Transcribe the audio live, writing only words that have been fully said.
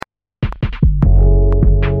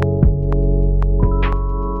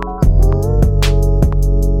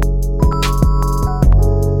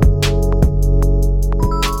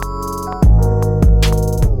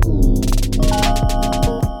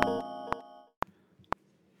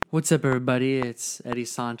What's up, everybody? It's Eddie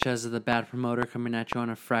Sanchez of the Bad Promoter coming at you on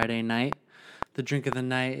a Friday night. The drink of the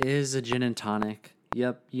night is a gin and tonic.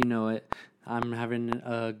 Yep, you know it. I'm having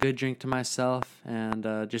a good drink to myself and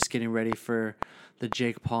just getting ready for the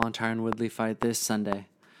Jake Paul and Tyron Woodley fight this Sunday.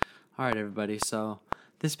 All right, everybody. So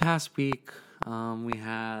this past week, we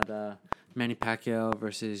had Manny Pacquiao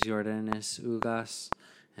versus Yordenis Ugas,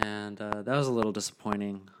 and that was a little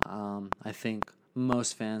disappointing. I think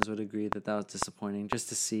most fans would agree that was disappointing just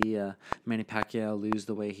to see Manny Pacquiao lose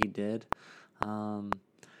the way he did.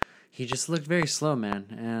 He just looked very slow, man,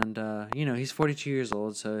 and he's 42 years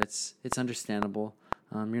old, so it's understandable.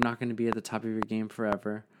 You're not going to be at the top of your game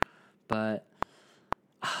forever, but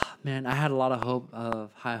man, I had a lot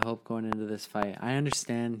of high hope going into this fight. I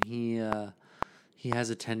understand he has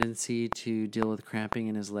a tendency to deal with cramping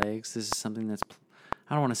in his legs. This is something that's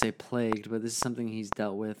I don't want to say plagued, but this is something he's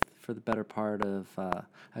dealt with for the better part of,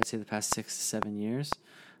 I'd say, the past 6 to 7 years.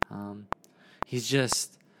 His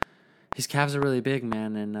calves are really big,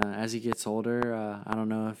 man, and as he gets older, I don't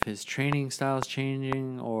know if his training style is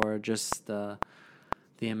changing or just the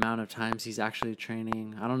amount of times he's actually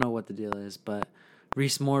training. I don't know what the deal is, but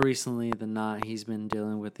more recently than not, he's been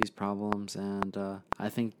dealing with these problems, and I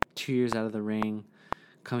think 2 years out of the ring,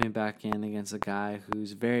 coming back in against a guy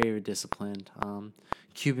who's very, very disciplined,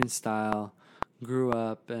 Cuban style, grew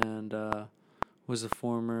up and was a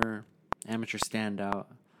former amateur standout.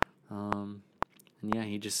 And yeah,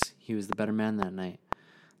 he was the better man that night.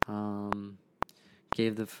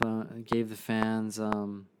 Gave the fans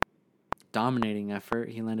dominating effort.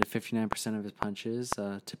 He landed 59% of his punches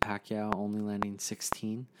to Pacquiao only landing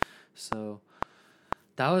 16. So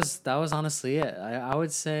that was honestly it. I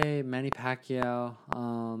would say Manny Pacquiao.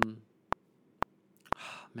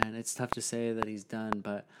 Man, it's tough to say that he's done,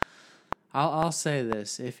 but I'll say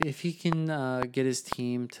this: if he can get his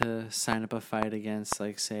team to sign up a fight against,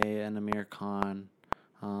 like, say, an Amir Khan,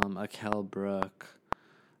 a Kell Brook,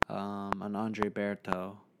 an Andre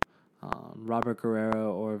Berto, Robert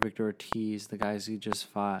Guerrero, or Victor Ortiz, the guys who just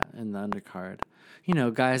fought in the undercard,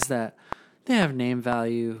 guys that they have name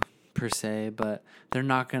value per se, but they're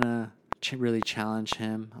not gonna really challenge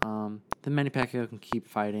him. Then Manny Pacquiao can keep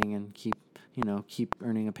fighting and keep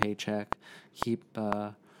earning a paycheck, keep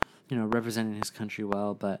representing his country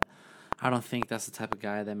well. But I don't think that's the type of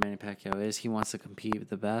guy that Manny Pacquiao is. He wants to compete with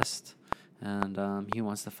the best, and he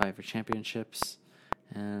wants to fight for championships.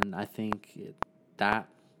 And I think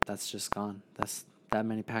that's just gone. That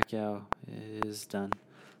Manny Pacquiao is done.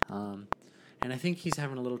 And I think he's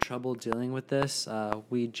having a little trouble dealing with this.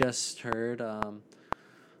 We just heard a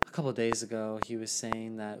couple of days ago he was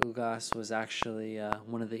saying that Ugas was actually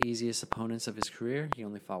one of the easiest opponents of his career. He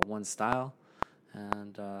only fought one style,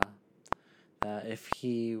 and that if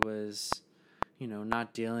he was,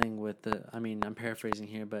 not dealing with I'm paraphrasing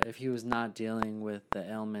here, but if he was not dealing with the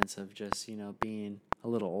ailments of just, being a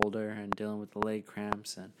little older and dealing with the leg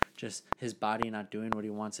cramps and just his body not doing what he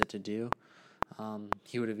wants it to do,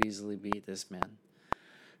 he would have easily beat this man.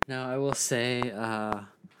 Now, I will say,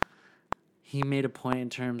 he made a point in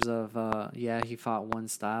terms of, he fought one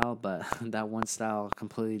style, but that one style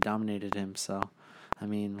completely dominated him. So,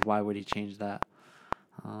 why would he change that?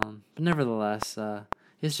 But nevertheless,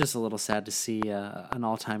 it's just a little sad to see an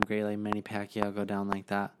all-time great like Manny Pacquiao go down like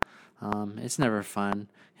that. It's never fun.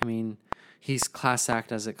 He's class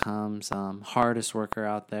act as it comes. Hardest worker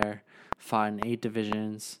out there. Fought in 8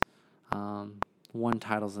 divisions. Won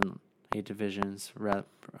titles in 8 divisions,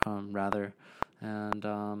 rather. And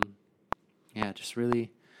just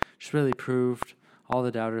really proved all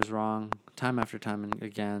the doubters wrong time after time and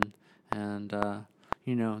again. And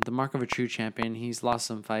the mark of a true champion. He's lost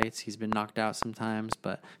some fights. He's been knocked out sometimes,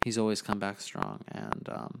 but he's always come back strong. And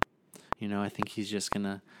I think he's just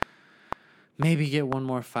gonna maybe get one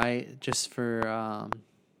more fight just for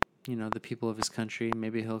the people of his country.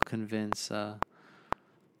 Maybe he'll convince Al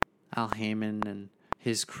Heyman and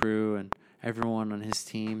his crew and everyone on his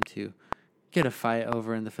team to get a fight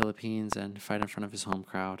over in the Philippines and fight in front of his home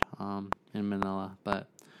crowd in Manila. But,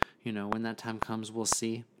 when that time comes, we'll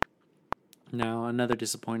see. Now, another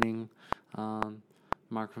disappointing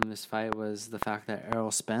mark from this fight was the fact that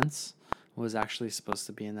Errol Spence was actually supposed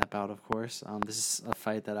to be in that bout, of course. This is a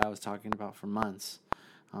fight that I was talking about for months,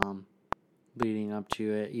 leading up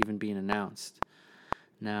to it even being announced.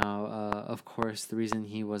 Now, of course, the reason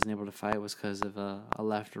he wasn't able to fight was because of a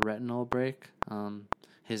left retinal break.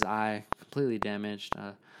 His eye completely damaged.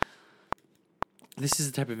 This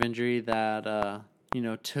is the type of injury that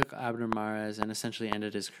took Abner Mares and essentially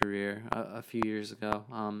ended his career a few years ago.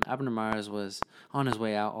 Abner Mares was on his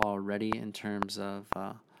way out already in terms of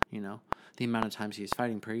the amount of times he was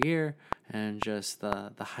fighting per year, and just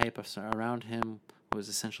the hype around him was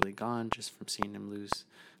essentially gone just from seeing him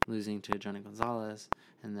losing to Johnny Gonzalez,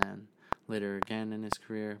 and then later again in his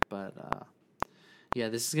career. But yeah,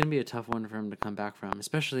 this is going to be a tough one for him to come back from,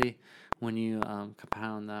 especially when you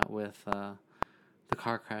compound that with the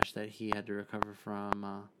car crash that he had to recover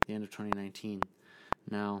from the end of 2019.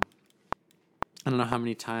 Now, I don't know how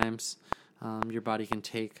many times your body can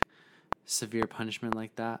take severe punishment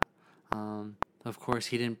like that. Of course,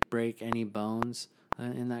 he didn't break any bones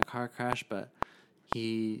in that car crash, but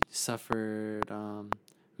he suffered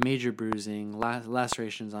major bruising,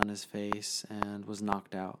 lacerations on his face, and was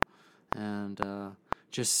knocked out. And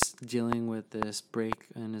just dealing with this break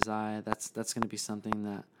in his eye, that's going to be something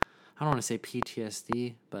that, I don't want to say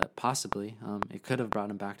PTSD, but possibly it could have brought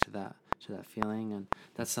him back to that feeling, and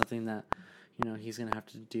that's something that he's going to have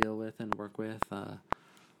to deal with and work with on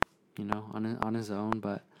his own.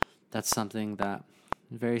 But that's something that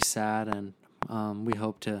very sad, and we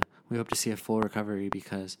hope to see a full recovery,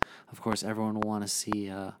 because of course everyone will want to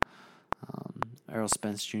see Errol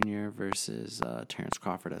Spence Jr. versus Terrence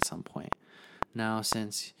Crawford at some point. Now,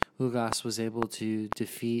 since Ugas was able to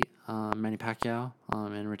defeat Manny Pacquiao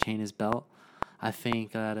and retain his belt, I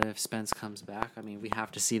think that if Spence comes back, we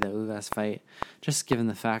have to see the Ugas fight, just given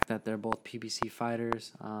the fact that they're both PBC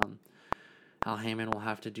fighters. Al Heyman will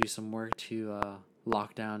have to do some work to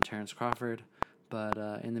lock down Terrence Crawford, but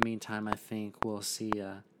in the meantime, I think we'll see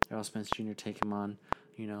Errol Spence Jr. take him on.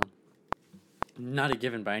 Not a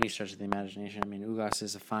given by any stretch of the imagination. Ugas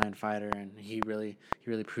is a fine fighter, and he really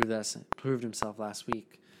proved himself last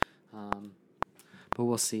week. But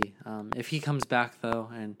we'll see. If he comes back though,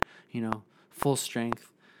 and full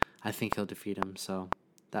strength, I think he'll defeat him. So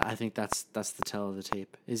I think that's the tell of the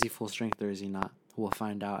tape. Is he full strength or is he not? We'll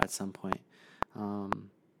find out at some point.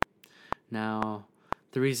 Now,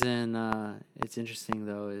 the reason it's interesting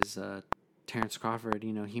though is Terrence Crawford.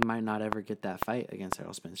 He might not ever get that fight against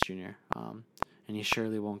Errol Spence Jr. And he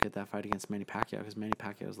surely won't get that fight against Manny Pacquiao, because Manny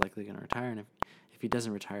Pacquiao is likely going to retire, and if he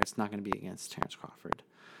doesn't retire, it's not going to be against Terrence Crawford.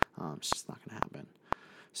 It's just not going to happen.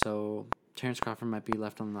 So Terrence Crawford might be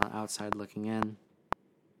left on the outside looking in,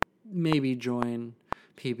 maybe join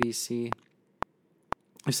PBC.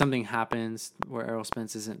 If something happens where Errol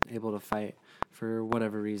Spence isn't able to fight for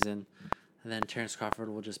whatever reason, then Terrence Crawford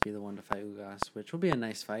will just be the one to fight Ugas, which will be a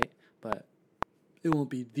nice fight, but it won't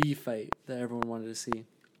be the fight that everyone wanted to see.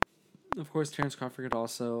 Of course, Terrence Crawford could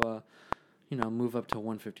also, move up to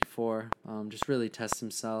 154, just really test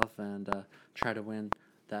himself and try to win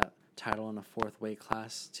that title in a fourth weight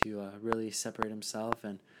class to really separate himself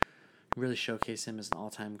and really showcase him as an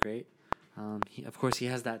all-time great. Of course, he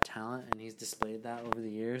has that talent, and he's displayed that over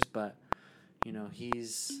the years, but,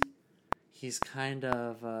 he's kind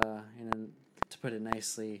of, to put it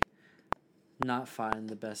nicely, not fighting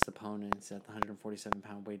the best opponents at the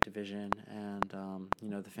 147-pound weight division, and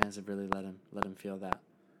the fans have really let him feel that.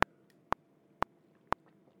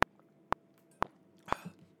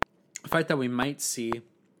 A fight that we might see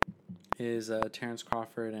is Terrence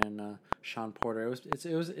Crawford and Sean Porter.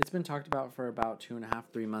 It's been talked about for about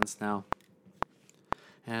 2.5-3 months now,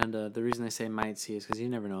 and the reason I say might see is because you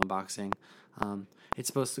never know in boxing. It's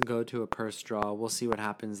supposed to go to a purse draw. We'll see what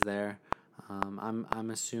happens there.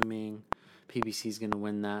 I'm assuming PBC is going to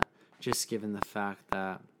win that, just given the fact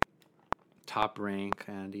that Top Rank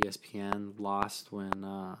and ESPN lost when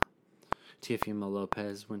Teofimo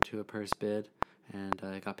Lopez went to a purse bid, and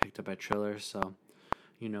it got picked up by Triller. So,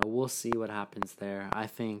 we'll see what happens there. I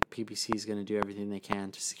think PBC is going to do everything they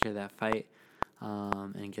can to secure that fight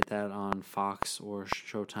and get that on Fox or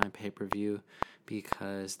Showtime pay-per-view,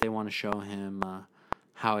 because they want to show him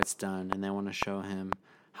how it's done, and they want to show him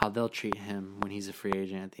how they'll treat him when he's a free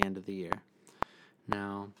agent at the end of the year.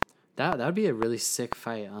 Now, that would be a really sick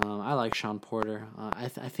fight. I like Sean Porter. I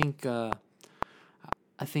think it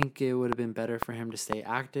would have been better for him to stay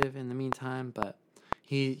active in the meantime, but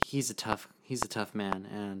he's a tough man,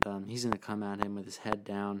 and he's going to come at him with his head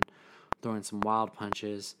down, throwing some wild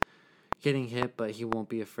punches, getting hit, but he won't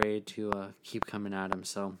be afraid to keep coming at him.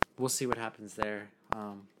 So we'll see what happens there.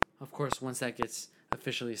 Of course, once that gets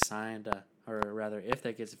officially signed, or rather, if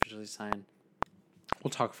that gets officially signed,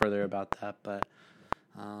 we'll talk further about that, but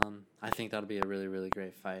I think that'll be a really, really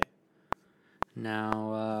great fight.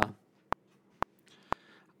 Now,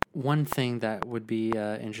 one thing that would be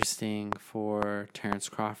interesting for Terrence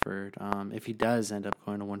Crawford, if he does end up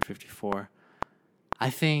going to 154, I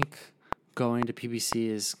think going to PBC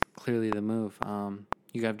is clearly the move.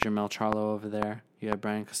 You have Jermell Charlo over there. You have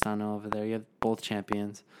Brian Castano over there. You have both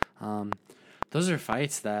champions. Those are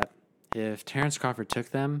fights that if Terrence Crawford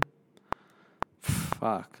took them,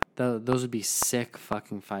 fuck. Those would be sick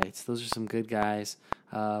fucking fights. Those are some good guys.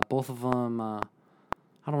 Both of them, I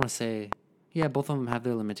don't want to say, yeah, both of them have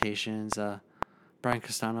their limitations. Brian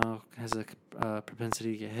Castano has a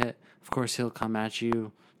propensity to get hit. Of course, he'll come at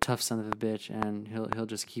you, tough son of a bitch, and he'll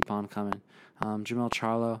just keep on coming. Jamel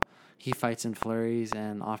Charlo, he fights in flurries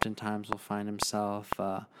and oftentimes will find himself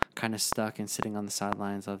kind of stuck and sitting on the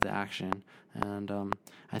sidelines of the action. And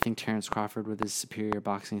I think Terrence Crawford, with his superior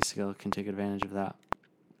boxing skill, can take advantage of that.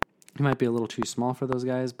 He might be a little too small for those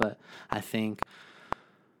guys, but I think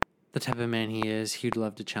the type of man he is, he'd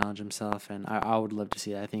love to challenge himself, and I would love to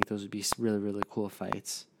see that. I think those would be really, really cool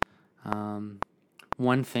fights.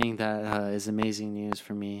 One thing that is amazing news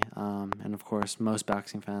for me, and of course most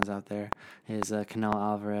boxing fans out there, is Canelo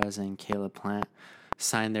Alvarez and Caleb-Plant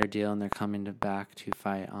signed their deal, and they're coming back to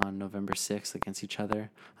fight on November 6th against each other.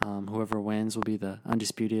 Whoever wins will be the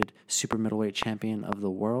undisputed super middleweight champion of the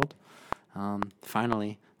world.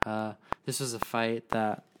 Finally, this was a fight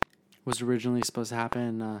that was originally supposed to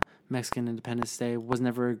happen Mexican Independence Day, was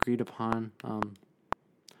never agreed upon.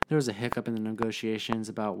 There was a hiccup in the negotiations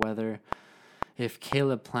about whether, if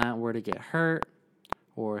Caleb-Plant were to get hurt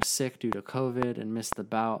or sick due to COVID and miss the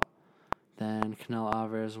bout, then Canelo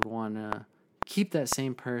Alvarez would want to keep that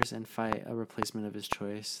same purse and fight a replacement of his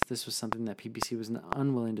choice. This was something that PBC was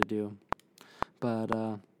unwilling to do,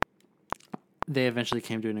 but they eventually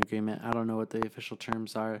came to an agreement. I don't know what the official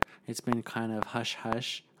terms are. It's been kind of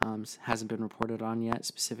hush-hush. Hasn't been reported on yet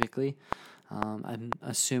specifically. I'm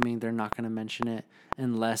assuming they're not going to mention it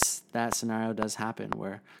unless that scenario does happen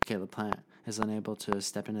where Caleb-Plant is unable to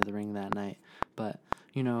step into the ring that night. But,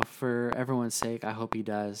 for everyone's sake, I hope he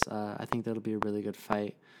does. I think that'll be a really good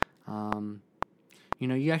fight.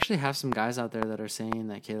 You actually have some guys out there that are saying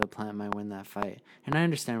that Caleb-Plant might win that fight. And I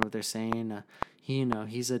understand what they're saying.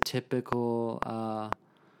 He's a typical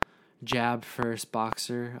jab-first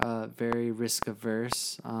boxer, very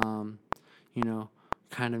risk-averse, kind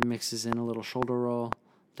of mixes in a little shoulder roll,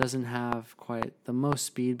 doesn't have quite the most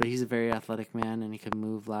speed, but he's a very athletic man, and he can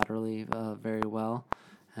move laterally very well.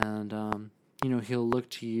 And, he'll look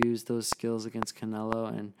to use those skills against Canelo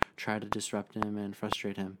and try to disrupt him and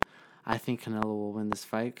frustrate him. I think Canelo will win this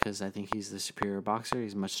fight because I think he's the superior boxer.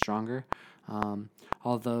 He's much stronger.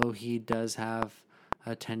 Although he does have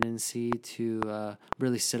a tendency to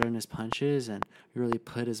really sit on his punches and really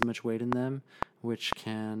put as much weight in them, which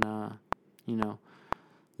can,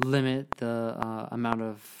 limit the amount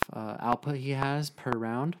of output he has per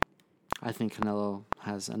round. I think Canelo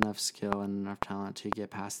has enough skill and enough talent to get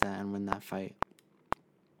past that and win that fight.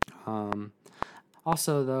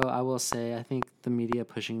 Also, though, I will say I think the media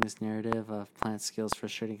pushing this narrative of Plant's skills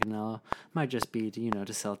frustrating Canelo might just be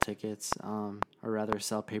to sell tickets, or rather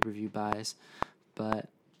sell pay-per-view buys. But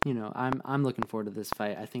I'm looking forward to this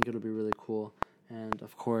fight. I think it'll be really cool, and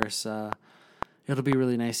of course, it'll be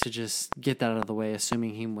really nice to just get that out of the way,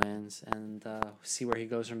 assuming he wins, and see where he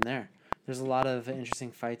goes from there. There's a lot of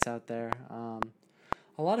interesting fights out there.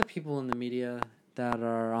 A lot of people in the media that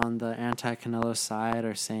are on the anti-Canelo side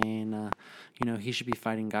are saying, he should be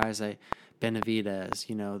fighting guys like Benavidez,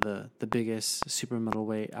 the biggest super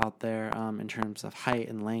middleweight out there in terms of height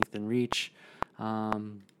and length and reach.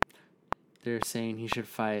 They're saying he should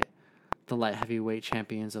fight the light heavyweight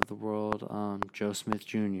champions of the world, Joe Smith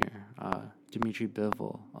Jr., Dmitry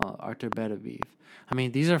Bivol, Artur Beterbiev. I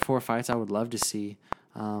mean, these are 4 fights I would love to see,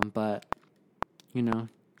 but,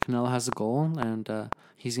 Canelo has a goal, and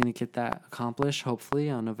he's going to get that accomplished, hopefully,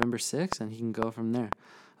 on November 6th, and he can go from there.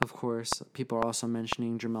 Of course, people are also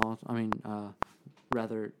mentioning Jamal Charlo,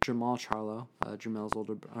 Jamel's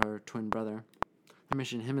older or twin brother. I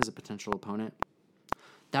mentioned him as a potential opponent.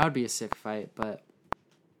 That would be a sick fight, but,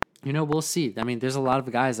 we'll see. I mean, there's a lot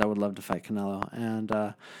of guys that would love to fight Canelo,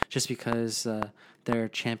 and just because they're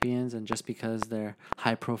champions and just because they're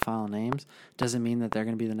high-profile names doesn't mean that they're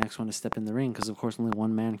going to be the next one to step in the ring, because, of course, only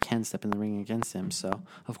one man can step in the ring against him. So,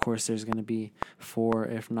 of course, there's going to be 4,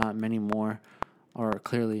 if not many more, or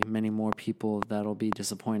clearly many more people that'll be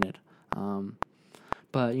disappointed.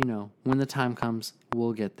 But, when the time comes,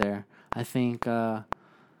 we'll get there. I think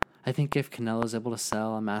if Canelo is able to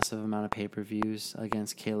sell a massive amount of pay-per-views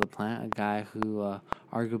against Caleb-Plant, a guy who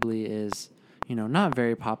arguably is, not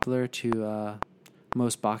very popular to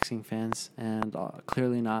most boxing fans, and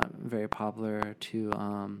clearly not very popular to,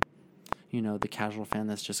 the casual fan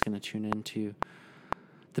that's just going to tune into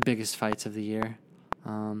the biggest fights of the year.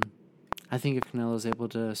 I think if Canelo is able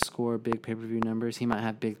to score big pay-per-view numbers, he might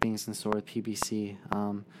have big things in store with PBC.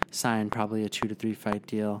 Sign probably a 2 to 3 fight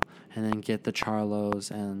deal, and then get the Charlos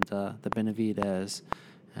and the Benavidez,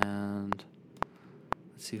 and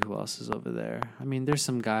let's see who else is over there. I mean, there's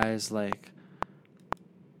some guys like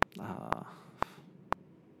I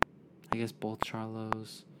guess both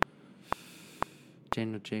Charlos.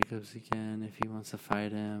 Daniel Jacobs again if he wants to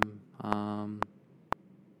fight him.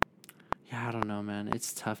 Yeah, I don't know, man.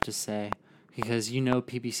 It's tough to say because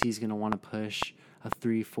PBC is going to want to push a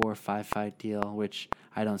 3, 4, 5 fight deal, which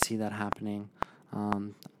I don't see that happening.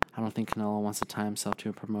 I don't think Canelo wants to tie himself to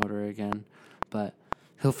a promoter again, but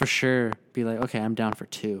he'll for sure be like, okay, I'm down for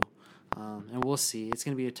 2. And we'll see. It's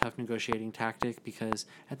going to be a tough negotiating tactic because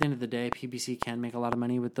at the end of the day, PBC can make a lot of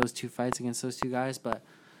money with those 2 fights against those 2 guys, but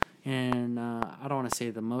I don't want to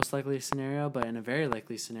say the most likely scenario, but in a very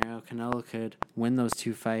likely scenario, Canelo could win those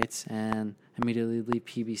 2 fights and immediately leave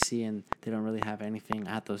PBC, and they don't really have anything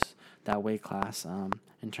at that weight class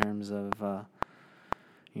in terms of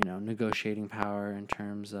negotiating power, in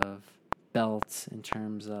terms of belts, in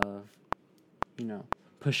terms of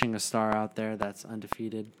pushing a star out there that's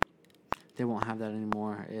undefeated. They won't have that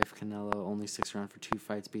anymore if Canelo only sticks around for 2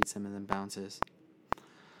 fights, beats him, and then bounces.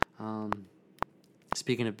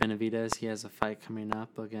 Speaking of Benavidez, he has a fight coming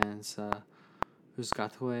up against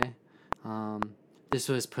Uzgatue. This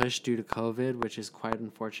was pushed due to COVID, which is quite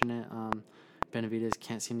unfortunate. Benavidez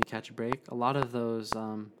can't seem to catch a break. A lot of those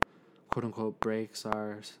quote-unquote breaks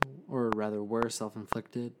were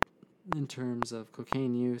self-inflicted in terms of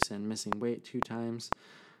cocaine use and missing weight 2 times.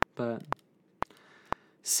 But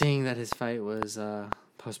seeing that his fight was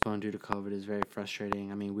postponed due to COVID is very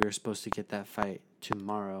frustrating. I mean, we were supposed to get that fight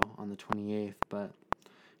tomorrow on the 28th, but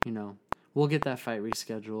we'll get that fight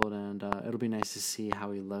rescheduled, and it'll be nice to see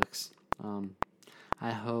how he looks.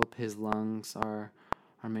 I hope his lungs are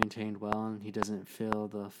maintained well and he doesn't feel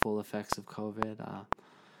the full effects of COVID.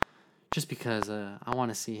 Just because I want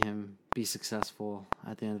to see him be successful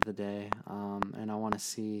at the end of the day, and I want to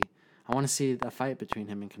see a fight between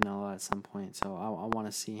him and Canelo at some point. So I want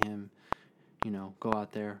to see him, go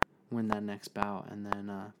out there, win that next bout, and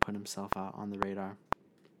then put himself out on the radar.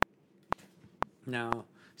 Now,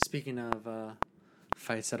 speaking of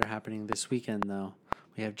fights that are happening this weekend, though,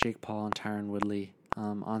 we have Jake Paul and Tyron Woodley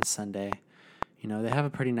on Sunday. They have a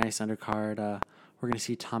pretty nice undercard. We're going to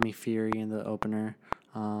see Tommy Fury in the opener.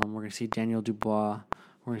 We're going to see Daniel Dubois.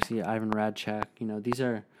 We're going to see Ivan Radchek. These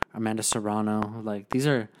are Amanda Serrano. These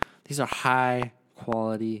are high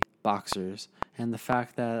quality boxers, and the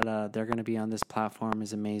fact that they're going to be on this platform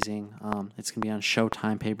is amazing. It's going to be on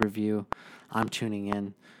Showtime pay-per-view. I'm tuning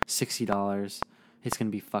in. $60. It's going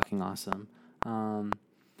to be fucking awesome.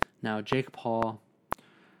 Now, Jake Paul,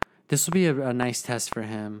 this will be a nice test for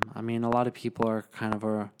him. I mean, a lot of people are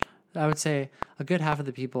I would say a good half of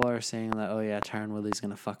the people are saying that, oh yeah, Tyron Woodley's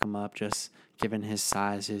going to fuck him up just given his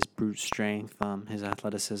size, his brute strength, his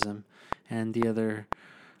athleticism. And the other,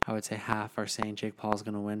 I would say half are saying Jake Paul's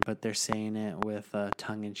going to win, but they're saying it with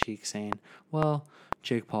tongue-in-cheek, saying, well,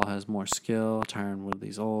 Jake Paul has more skill, Tyron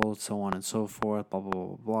Woodley's old, so on and so forth, blah,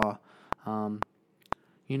 blah, blah, blah.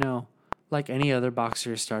 Like any other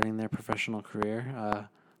boxer starting their professional career,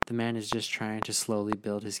 the man is just trying to slowly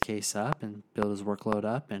build his case up and build his workload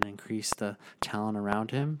up and increase the talent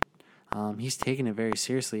around him. He's taken it very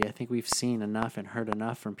seriously. I think we've seen enough and heard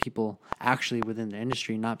enough from people actually within the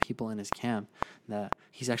industry, not people in his camp, that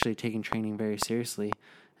he's actually taking training very seriously.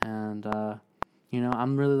 And,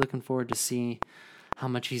 I'm really looking forward to see how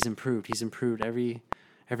much he's improved. He's improved every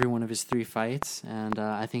one of his 3 fights, and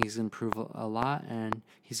I think he's going to improve a lot, and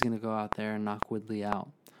he's going to go out there and knock Woodley out.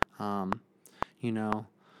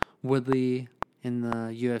 Woodley in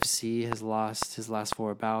the UFC has lost his last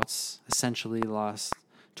 4 bouts, essentially lost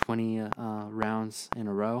 20 rounds in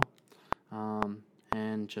a row,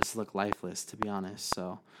 and just looked lifeless, to be honest.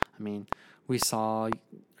 So, I mean, we saw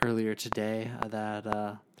earlier today that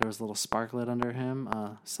there was a little spark lit under him.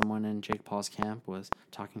 Someone in Jake Paul's camp was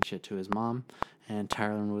talking shit to his mom, and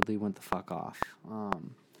Tyron Woodley went the fuck off.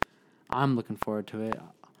 I'm looking forward to it.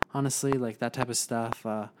 Honestly, that type of stuff,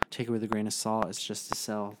 take it with a grain of salt. It's just to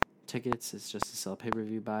sell tickets. It's just to sell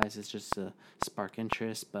pay-per-view buys. It's just to spark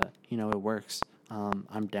interest, but, it works.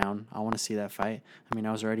 I'm down. I want to see that fight. I mean,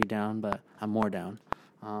 I was already down, but I'm more down.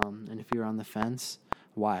 And if you're on the fence,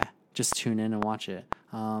 why? Just tune in and watch it.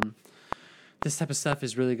 This type of stuff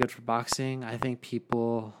is really good for boxing. I think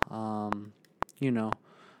people,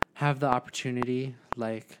 have the opportunity,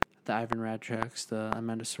 like the Ivan Radcheks, the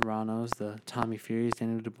Amanda Serranos, the Tommy Furies,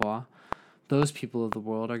 Daniel Dubois. Those people of the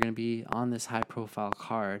world are going to be on this high-profile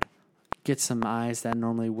card. Get some eyes that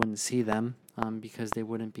normally wouldn't see them because they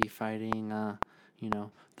wouldn't be fighting,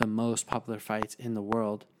 the most popular fights in the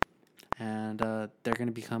world. And they're going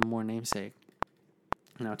to become more namesake.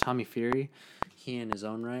 Now, Tommy Fury, he in his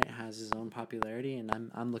own right has his own popularity,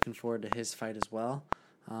 and I'm looking forward to his fight as well.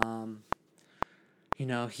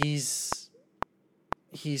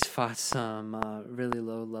 he's fought some really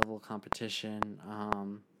low-level competition.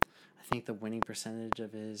 I think the winning percentage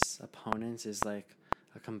of his opponents is like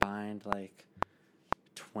a combined like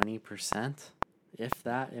 20%, if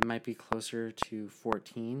that. It might be closer to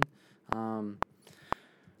 14.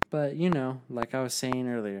 But, like I was saying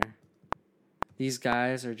earlier, these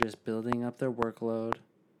guys are just building up their workload,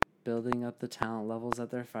 building up the talent levels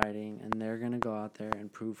that they're fighting, and they're going to go out there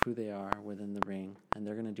and prove who they are within the ring, and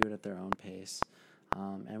they're going to do it at their own pace.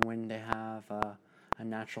 And when they have a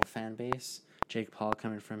natural fan base, Jake Paul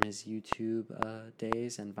coming from his YouTube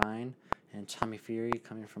days and Vine, and Tommy Fury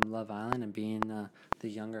coming from Love Island and being the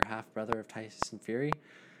younger half-brother of Tyson Fury,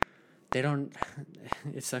 they don't,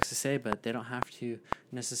 it sucks to say, but they don't have to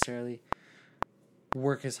necessarily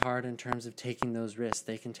work as hard in terms of taking those risks.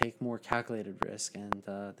 They can take more calculated risk, and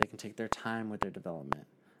they can take their time with their development.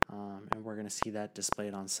 And we're going to see that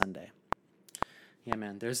displayed on Sunday. Yeah,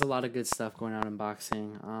 man, there's a lot of good stuff going on in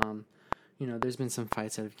boxing. There's been some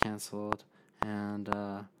fights that have canceled, and,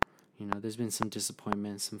 there's been some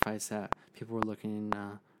disappointments, some fights that people were looking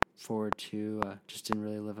forward to just didn't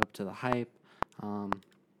really live up to the hype.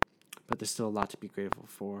 But there's still a lot to be grateful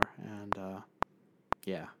for, and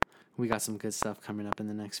we got some good stuff coming up in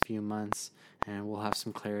the next few months, and we'll have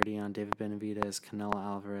some clarity on David Benavidez, Canelo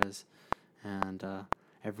Alvarez, and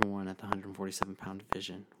everyone at the 147-pound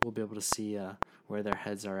division. We'll be able to see where their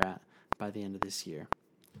heads are at by the end of this year.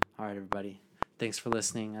 All right, everybody. Thanks for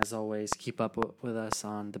listening. As always, keep up with us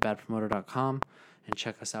on thebadpromoter.com, and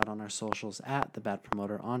check us out on our socials at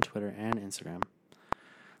thebadpromoter on Twitter and Instagram.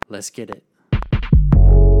 Let's get it.